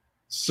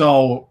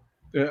 So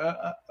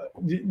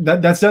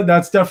that's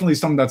definitely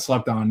something that's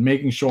slept on,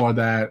 making sure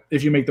that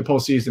if you make the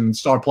postseason,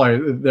 star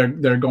players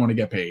they're going to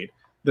get paid.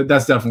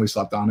 That's definitely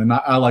slept on, and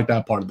I like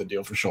that part of the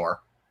deal for sure.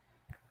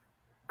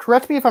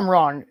 Correct me if I'm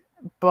wrong,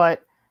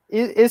 but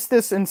is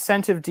this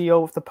incentive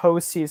deal with the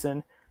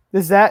postseason,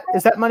 is that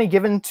money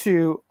given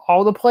to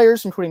all the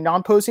players, including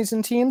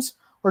non-postseason teams,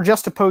 or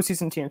just to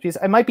postseason teams? Because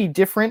it might be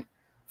different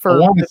for. I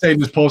want to say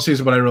just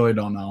postseason, but I really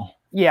don't know.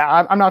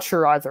 Yeah, I'm not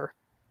sure either.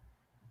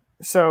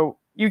 So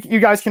you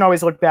guys can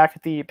always look back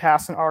at the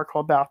past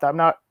article about that. I'm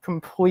not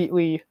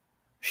completely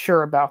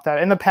sure about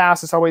that. In the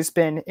past, it's always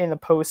been in the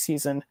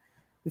postseason.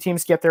 The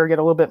teams get a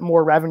little bit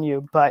more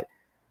revenue, but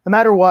no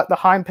matter what, the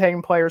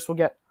high-paying players will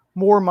get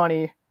more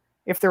money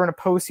if they're in a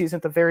postseason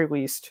at the very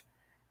least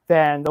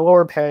than the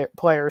lower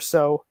players.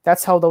 So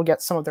that's how they'll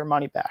get some of their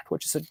money back,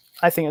 which is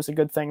I think is a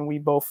good thing, and we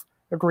both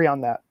agree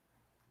on that.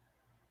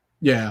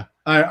 Yeah,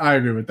 I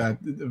agree with that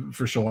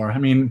for sure. I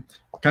mean,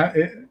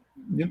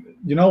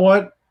 you know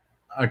what?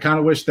 I kind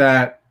of wish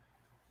that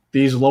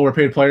these lower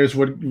paid players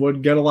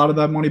would get a lot of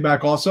that money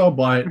back also,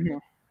 but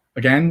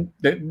again,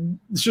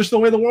 it's just the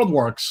way the world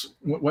works.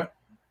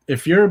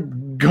 If you're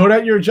good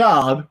at your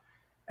job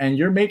and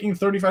you're making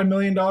 $35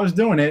 million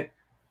doing it,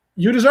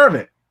 you deserve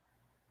it.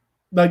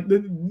 Like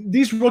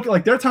these rookies,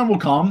 like their time will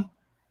come.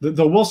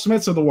 The Will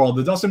Smiths of the world,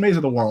 the Dustin Mays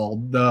of the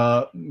world,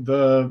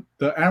 the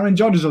Aaron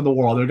Judges of the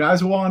world, the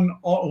guys who are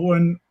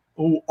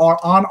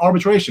on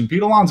arbitration,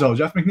 Pete Alonso,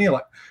 Jeff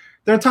McNeil,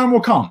 their time will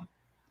come.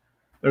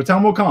 Their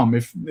time will come.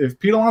 If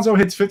Pete Alonso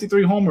hits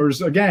 53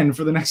 homers again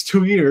for the next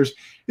 2 years,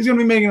 he's going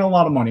to be making a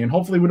lot of money, and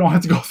hopefully we don't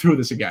have to go through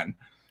this again.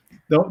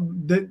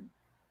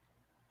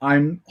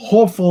 I'm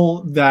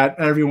hopeful that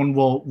everyone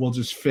will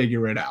just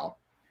figure it out,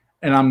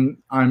 and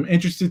I'm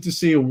interested to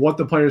see what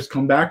the players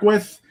come back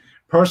with.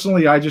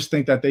 Personally, I just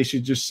think that they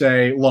should just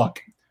say,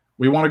 "Look,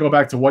 we want to go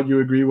back to what you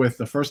agree with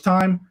the first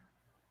time.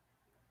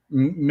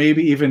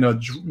 Maybe even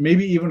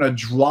a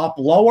drop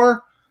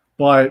lower,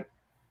 but."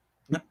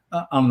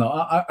 I don't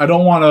know. I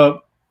don't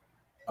want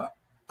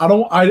to.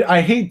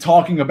 I hate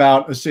talking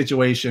about a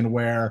situation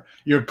where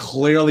you're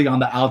clearly on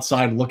the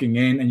outside looking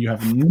in and you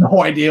have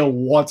no idea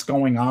what's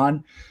going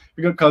on,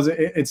 because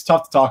it's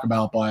tough to talk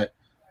about. But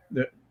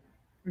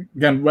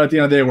again, at the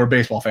end of the day, we're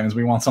baseball fans.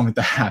 We want something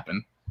to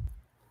happen.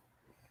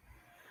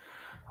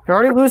 You're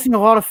already losing a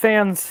lot of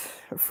fans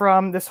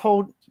from this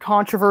whole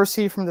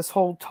controversy, from this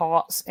whole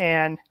toss,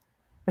 and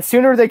the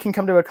sooner they can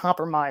come to a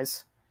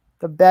compromise,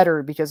 the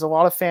better, because a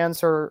lot of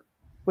fans are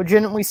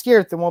legitimately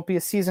scared there won't be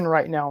a season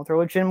right now. They're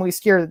legitimately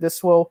scared that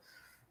this will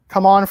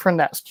come on for the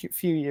next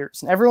few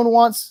years. And everyone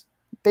wants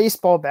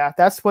baseball back.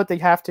 That's what they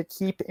have to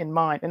keep in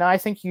mind. And I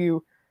think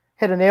you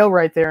hit a nail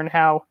right there in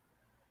how,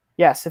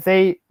 yes, if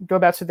they go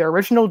back to their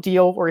original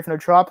deal or even a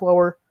drop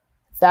lower,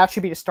 that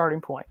should be the starting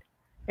point.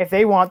 If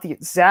they want the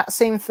exact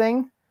same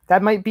thing,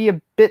 that might be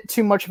a bit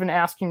too much of an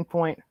asking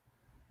point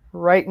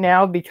right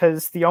now,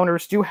 because the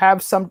owners do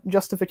have some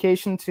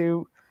justification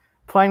to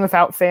playing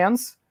without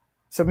fans.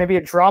 So maybe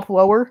a drop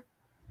lower.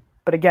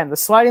 But again, the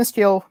sliding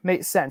scale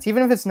makes sense.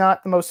 Even if it's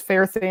not the most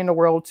fair thing in the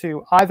world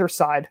to either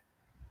side,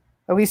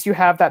 at least you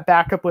have that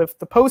backup with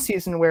the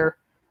postseason where,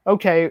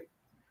 okay,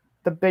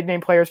 the big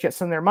name players get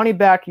some of their money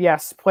back.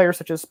 Yes, players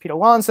such as Pete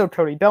Alonso,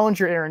 Cody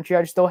Bellinger, Aaron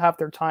Judge, they'll have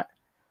their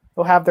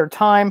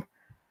time.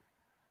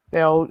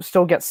 They'll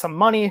still get some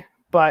money.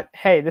 But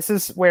hey, this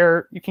is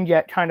where you can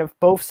get kind of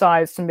both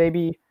sides to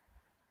maybe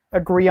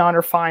agree on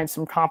or find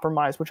some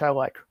compromise, which I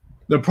like.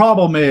 The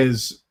problem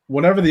is,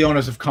 whatever the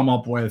owners have come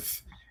up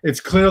with, it's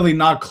clearly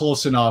not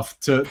close enough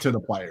to the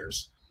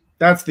players.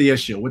 That's the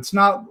issue. It's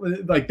not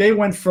like they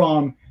went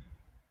from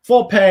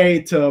full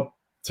pay to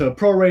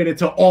prorated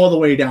to all the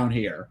way down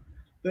here.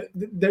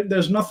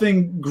 There's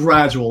nothing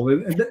gradual.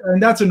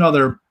 And that's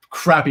another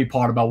crappy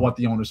part about what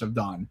the owners have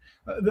done.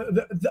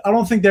 I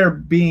don't think they're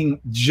being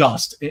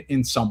just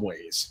in some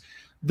ways.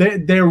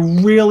 They're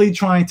really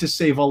trying to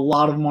save a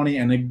lot of money.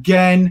 And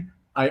again,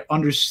 I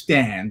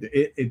understand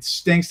it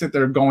stinks that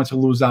they're going to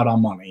lose out on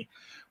money,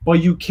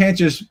 but you can't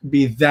just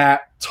be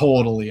that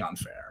totally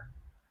unfair.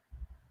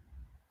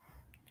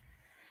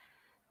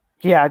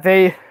 Yeah,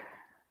 they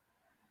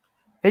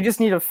just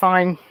need to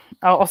find.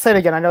 I'll say it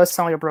again. I know it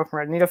sounds like a broken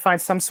record. They need to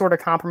find some sort of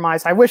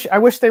compromise. I wish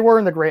they were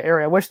in the gray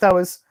area. I wish that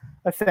was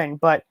a thing,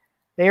 but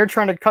they are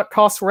trying to cut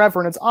costs wherever,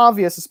 and it's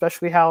obvious,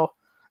 especially how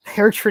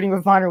they're treating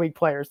with minor league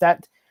players.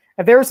 That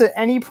if there's at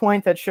any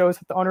point that shows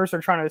that the owners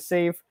are trying to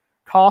save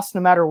costs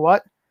no matter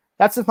what,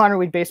 that's with minor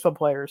league baseball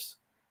players.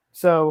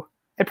 So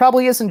it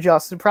probably isn't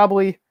just. It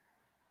probably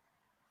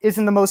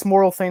isn't the most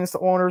moral things the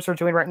owners are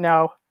doing right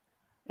now.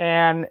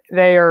 And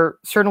they are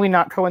certainly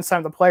not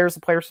coinciding with the players.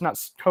 The players are not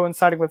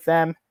coinciding with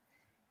them.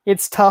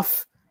 It's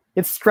tough.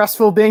 It's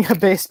stressful being a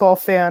baseball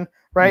fan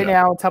right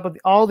now, on top of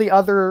all the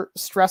other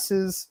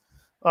stresses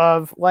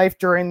of life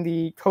during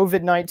the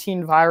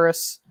COVID-19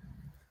 virus.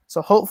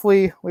 So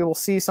hopefully we will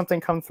see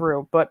something come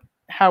through. But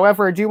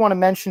however, I do want to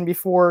mention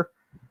before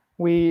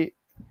we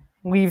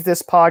leave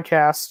this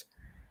podcast,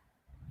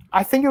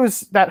 I think it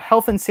was that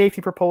health and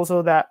safety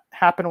proposal that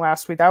happened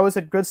last week. That was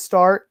a good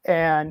start,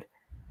 and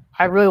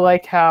I really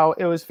liked how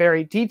it was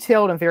very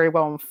detailed and very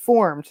well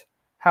informed.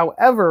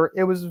 However,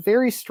 it was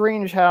very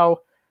strange how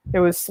it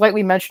was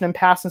slightly mentioned in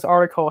Passan's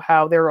article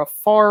how they're a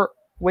far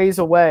ways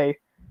away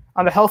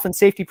on the health and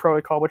safety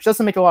protocol, which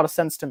doesn't make a lot of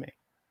sense to me.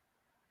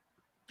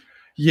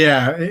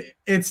 Yeah,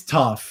 it's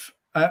tough.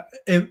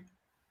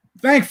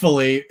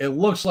 Thankfully, it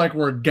looks like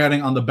we're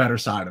getting on the better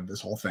side of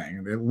this whole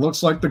thing. It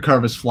looks like the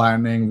curve is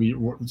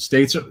flattening.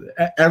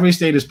 Every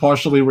state is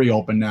partially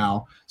reopened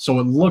now, so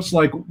it looks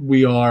like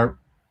we are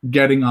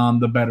getting on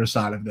the better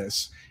side of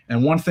this.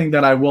 And one thing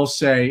that I will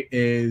say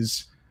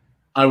is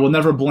I will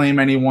never blame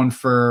anyone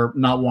for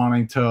not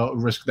wanting to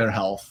risk their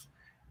health.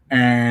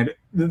 And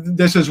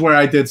this is where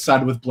I did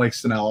side with Blake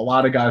Snell. A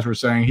lot of guys were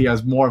saying he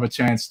has more of a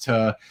chance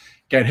to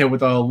get hit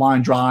with a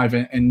line drive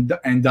and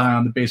die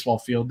on the baseball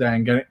field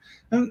than get it.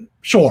 And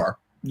sure,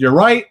 you're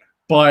right,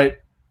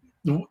 but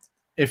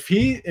if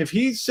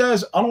he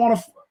says I don't want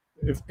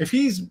to, if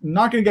he's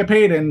not going to get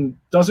paid and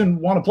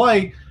doesn't want to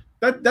play,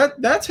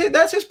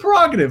 that's his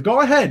prerogative.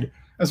 Go ahead.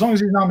 As long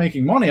as he's not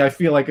making money, I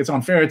feel like it's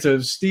unfair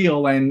to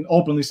steal and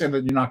openly say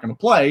that you're not going to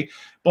play.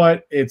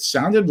 But it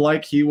sounded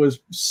like he was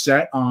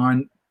set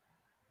on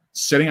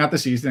sitting out the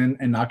season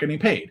and not getting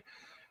paid.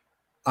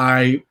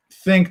 I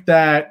think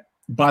that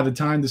by the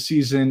time the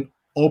season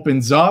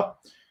opens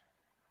up,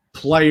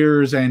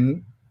 players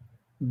and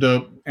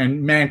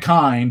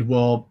mankind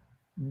will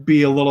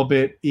be a little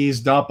bit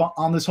eased up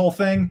on this whole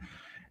thing.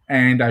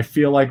 And I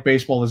feel like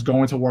baseball is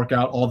going to work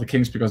out all the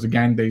kinks because,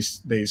 again,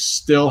 they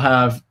still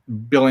have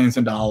billions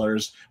of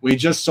dollars. We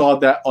just saw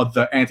that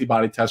the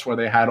antibody test where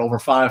they had over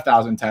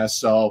 5,000 tests.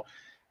 So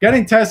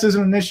getting tests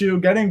isn't an issue.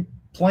 Getting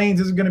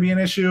planes isn't going to be an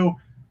issue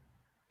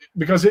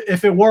because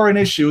if it were an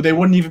issue, they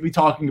wouldn't even be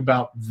talking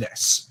about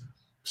this.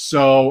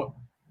 So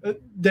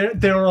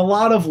there are a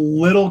lot of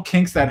little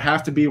kinks that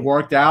have to be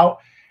worked out.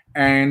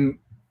 And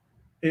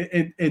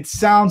it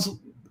sounds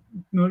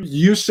 –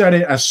 you said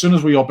it as soon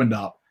as we opened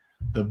up.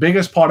 The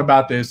biggest part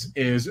about this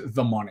is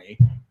the money,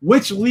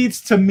 which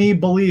leads to me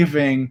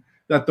believing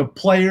that the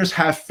players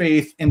have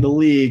faith in the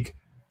league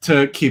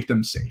to keep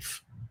them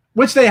safe,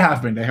 which they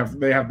have been. They have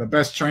the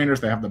best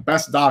trainers. They have the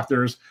best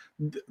doctors.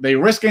 They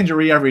risk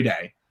injury every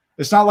day.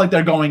 It's not like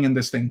they're going in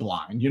this thing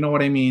blind. You know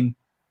what I mean?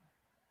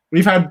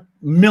 We've had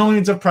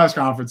millions of press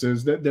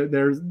conferences.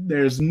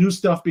 There's new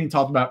stuff being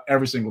talked about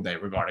every single day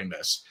regarding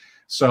this.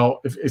 So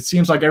it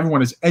seems like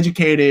everyone is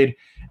educated,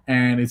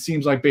 and it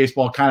seems like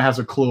baseball kind of has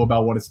a clue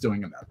about what it's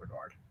doing in that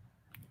regard.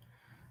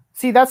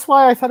 See, that's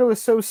why I thought it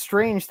was so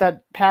strange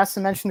that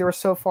Passan mentioned they were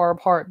so far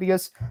apart,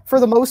 because for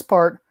the most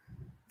part,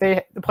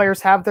 the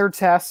players have their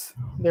tests,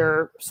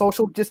 they're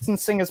social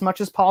distancing as much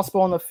as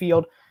possible on the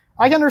field.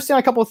 I can understand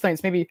a couple of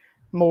things, maybe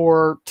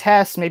more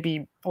tests,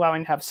 maybe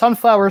allowing to have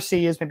sunflower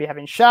seeds, maybe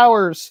having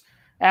showers.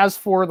 As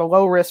for the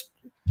low-risk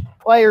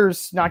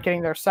players not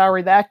getting their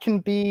salary, that can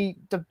be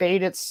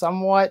debated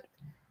somewhat.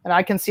 And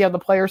I can see how the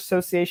Players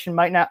Association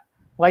might not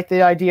like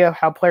the idea of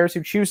how players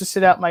who choose to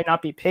sit out might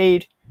not be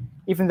paid,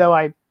 even though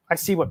I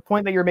see what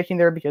point that you're making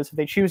there, because if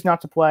they choose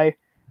not to play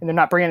and they're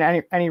not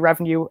bringing any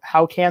revenue,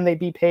 how can they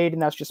be paid?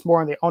 And that's just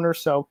more on the owner.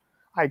 So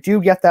I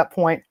do get that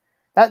point.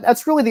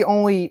 That's really the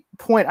only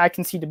point I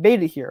can see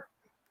debated here.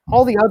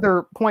 All the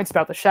other points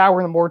about the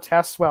shower and the more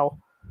tests, well,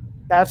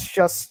 that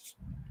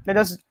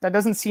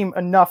doesn't seem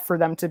enough for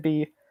them to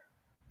be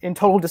in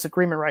total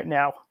disagreement right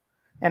now.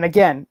 And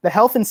again, the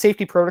health and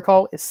safety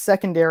protocol is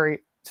secondary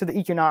to the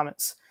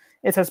economics.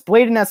 It's as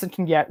blatant as it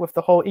can get with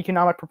the whole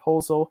economic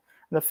proposal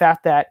and the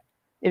fact that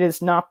it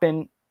has not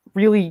been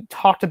really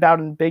talked about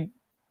in big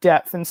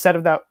depth except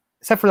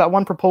for that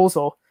one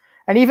proposal.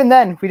 And even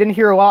then, we didn't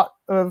hear a lot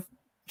of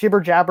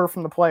jibber jabber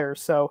from the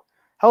players. So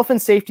health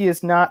and safety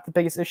is not the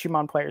biggest issue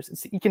among players.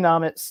 It's the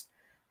economics.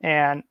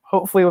 And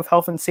hopefully with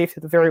health and safety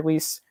at the very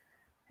least,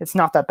 it's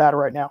not that bad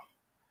right now.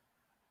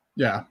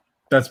 Yeah,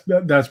 that's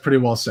pretty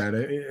well said.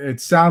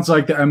 It sounds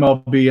like the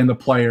MLB and the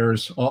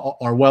players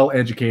are well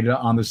educated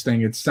on this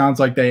thing. It sounds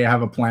like they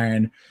have a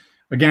plan.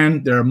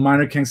 Again, there are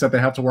minor kinks that they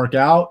have to work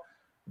out,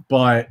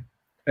 but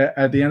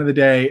at the end of the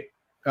day,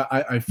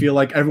 I feel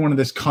like everyone in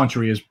this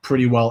country is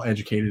pretty well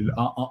educated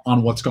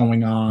on what's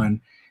going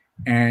on,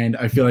 and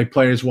I feel like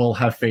players will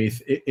have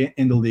faith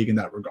in the league in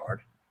that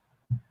regard.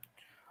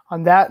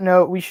 On that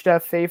note, we should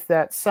have faith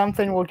that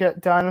something will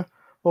get done.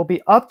 We'll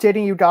be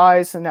updating you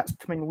guys in the next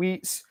coming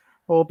weeks.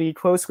 We'll be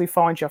closely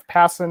following Jeff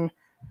Passan,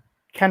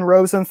 Ken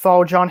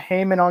Rosenthal, John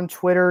Heyman on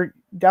Twitter.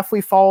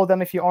 Definitely follow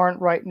them if you aren't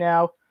right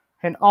now.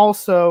 And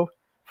also,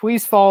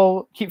 please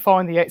keep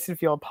following the Exit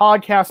Field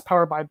podcast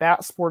powered by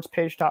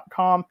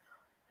batsportspage.com.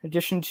 In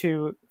addition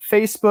to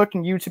Facebook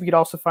and YouTube, you can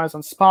also find us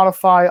on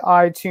Spotify,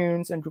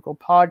 iTunes, and Google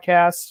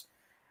Podcasts.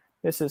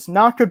 This is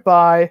not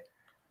goodbye.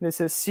 This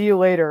is see you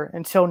later.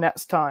 Until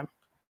next time.